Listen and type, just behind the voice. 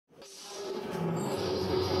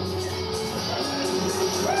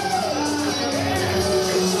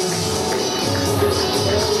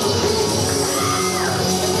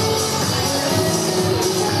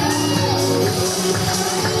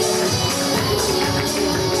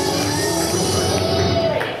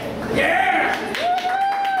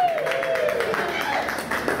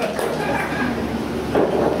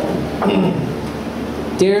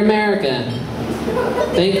Dear America,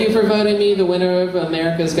 thank you for voting me the winner of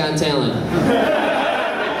America's Got Talent.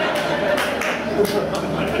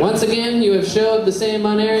 Once again, you have showed the same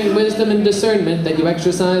unerring wisdom and discernment that you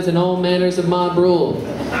exercise in all manners of mob rule,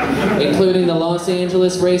 including the Los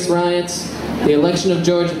Angeles race riots, the election of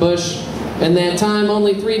George Bush, and that time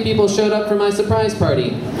only 3 people showed up for my surprise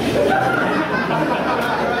party.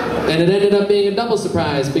 And it ended up being a double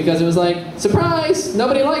surprise because it was like, surprise!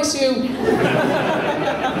 Nobody likes you!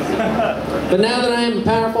 But now that I am a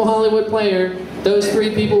powerful Hollywood player, those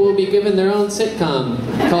 3 people will be given their own sitcom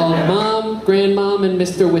called Mom, Grandmom, and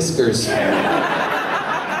Mr. Whiskers.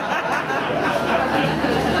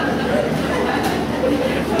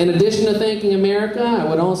 In addition to thanking America, I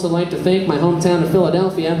would also like to thank my hometown of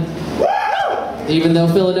Philadelphia. Even though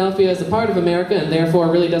Philadelphia is a part of America and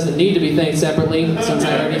therefore really doesn't need to be thanked separately, since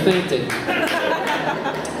I already thanked it.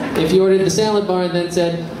 If you ordered the salad bar and then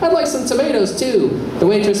said, I'd like some tomatoes too, the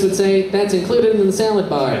waitress would say, that's included in the salad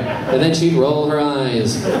bar. And then she'd roll her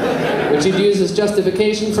eyes, which you'd use as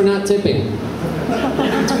justification for not tipping.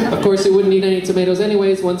 Of course, you wouldn't eat any tomatoes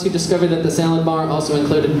anyways once you discovered that the salad bar also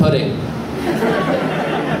included pudding.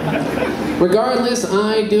 Regardless,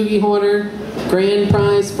 I, Doogie Horner, grand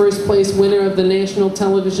prize first place winner of the national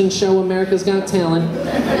television show America's Got Talent,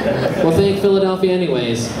 will thank Philadelphia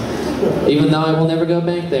anyways, even though I will never go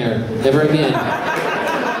back there, ever again.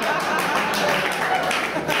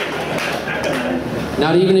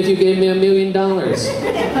 Not even if you gave me $1 million,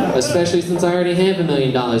 especially since I already have $1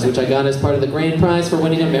 million, which I got as part of the grand prize for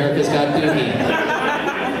winning America's Got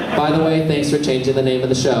Doogie. By the way, thanks for changing the name of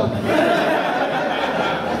the show.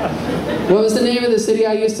 What was the name of the city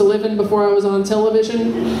I used to live in before I was on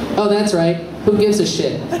television? Oh, that's right. Who gives a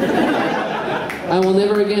shit? I will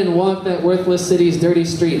never again walk that worthless city's dirty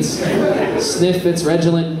streets, sniff its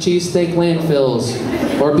redolent cheesesteak landfills,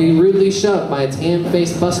 or be rudely shoved by its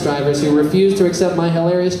ham-faced bus drivers who refuse to accept my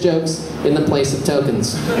hilarious jokes in the place of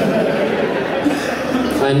tokens.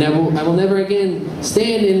 I will never again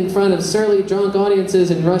stand in front of surly drunk audiences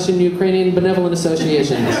in Russian-Ukrainian benevolent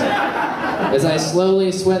associations, as I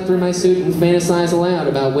slowly sweat through my suit and fantasize aloud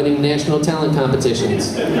about winning national talent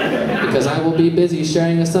competitions. Because I will be busy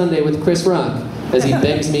sharing a Sunday with Chris Rock as he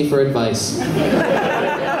begs me for advice.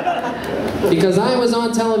 Because I was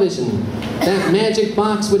on television, that magic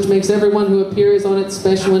box which makes everyone who appears on it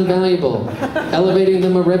special and valuable, elevating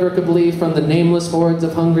them irrevocably from the nameless hordes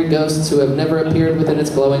of hungry ghosts who have never appeared within its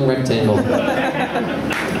glowing rectangle.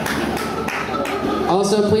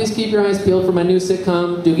 Also, please keep your eyes peeled for my new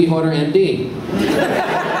sitcom, Doogie Horner MD.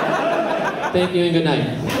 Thank you and good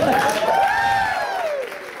night.